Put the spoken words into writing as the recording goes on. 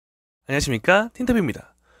안녕하십니까,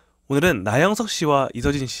 틴탑입니다. 오늘은 나영석 씨와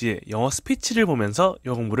이서진 씨의 영어 스피치를 보면서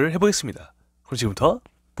영어 공부를 해보겠습니다. 그럼 지금부터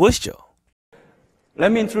보시죠.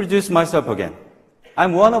 Let me introduce myself again.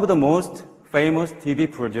 I'm one of the most famous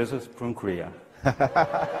TV producers from Korea.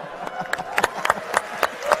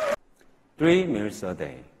 3 meals a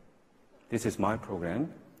day. This is my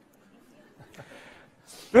program.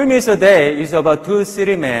 3 meals a day is about two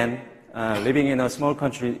city men living in a small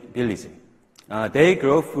country village. They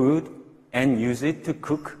grow food and use it to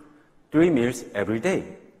cook 3 meals every day.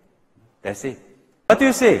 That's it. What do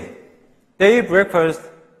you see? They eat breakfast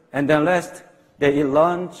and then rest. They eat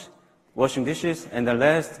lunch, washing dishes, and then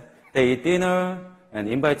rest. They eat dinner and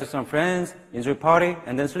invite some friends, enjoy party,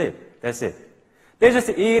 and then sleep. That's it. They just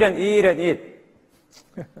eat and eat and eat.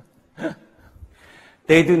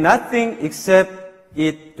 They do nothing except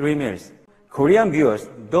eat 3 meals. Korean viewers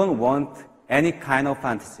don't want any kind of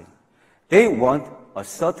fantasy. They want a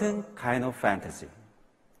certain kind of fantasy.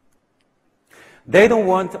 They don't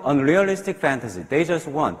want unrealistic fantasy. They just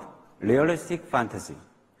want realistic fantasy.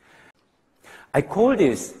 I call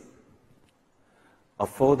this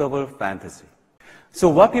affordable fantasy. So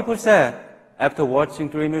what people said after watching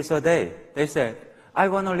 3 meals a day, they said, I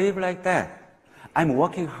want to live like that. I'm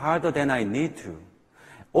working harder than I need to.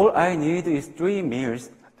 All I need is 3 meals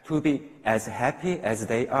to be as happy as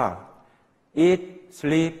they are. Eat,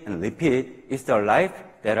 sleep, and repeat is the life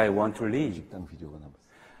that I want to live.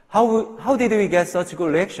 How did we get such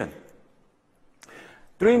good reaction?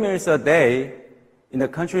 3 meals a day in the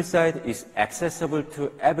countryside is accessible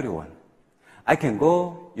to everyone. I can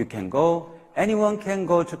go, you can go, anyone can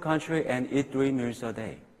go to country and eat 3 meals a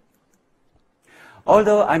day.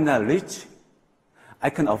 Although I'm not rich, I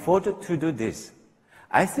can afford to do this.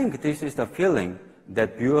 I think this is the feeling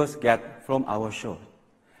that viewers get from our show.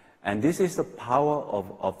 And this is the power of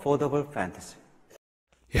affordable fantasy.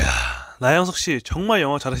 이야, 나영석 씨 정말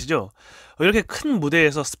영어 잘하시죠? 이렇게 큰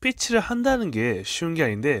무대에서 스피치를 한다는 게 쉬운 게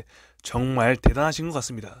아닌데 정말 대단하신 것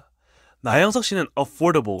같습니다. 나영석 씨는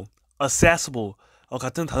affordable, accessible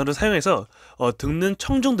같은 단어를 사용해서 듣는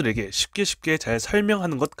청중들에게 쉽게 잘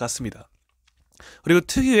설명하는 것 같습니다. 그리고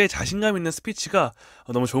특유의 자신감 있는 스피치가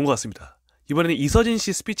너무 좋은 것 같습니다. 이번에는 이서진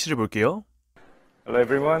씨 스피치를 볼게요. Hello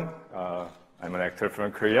everyone, I'm an actor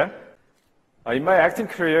from Korea. In my acting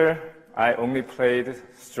career, I only played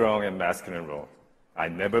strong and masculine role. I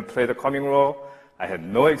never played a comic role. I had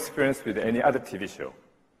no experience with any other TV show.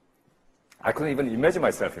 I couldn't even imagine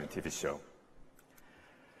myself in a TV show.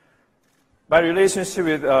 My relationship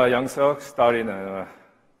with Young Seok started in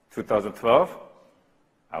 2012.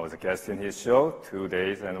 I was a guest in his show 2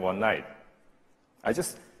 days and 1 night. I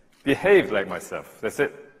just behaved like myself, that's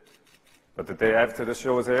it. But the day after the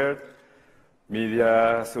show was aired,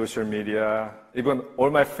 media, social media, even all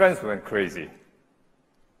my friends went crazy.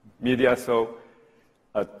 Media saw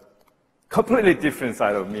a completely different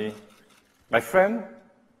side of me. My friend,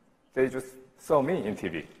 they just saw me in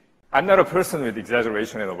TV. I'm not a person with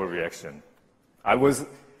exaggeration and overreaction. I was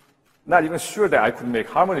not even sure that I could make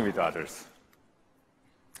harmony with others.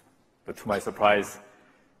 But to my surprise,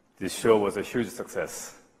 this show was a huge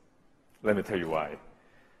success. Let me tell you why.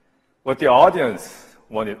 What the audience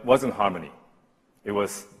wanted wasn't harmony. It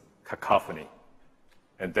was cacophony.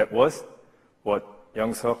 And that was what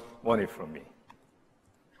Young Seok wanted from me.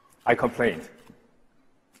 I complained.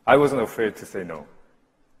 I wasn't afraid to say no.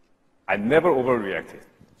 I never overreacted.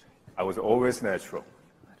 I was always natural.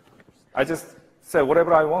 I just said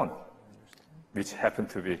whatever I want, which happened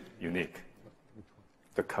to be unique.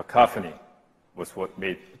 The cacophony was what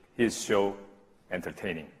made his show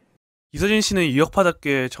entertaining. 이서진 씨는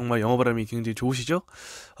이역파답게 정말 영어 발음이 굉장히 좋으시죠?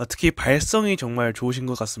 특히 발성이 정말 좋으신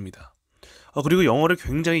것 같습니다. 그리고 영어를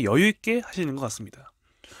굉장히 여유있게 하시는 것 같습니다.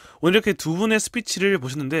 오늘 이렇게 두 분의 스피치를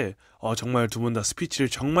보셨는데 정말 두 분 다 스피치를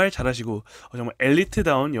정말 잘하시고 정말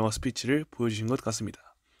엘리트다운 영어 스피치를 보여주신 것 같습니다.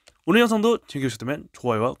 오늘 영상도 즐겨주셨다면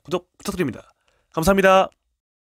좋아요와 구독 부탁드립니다. 감사합니다.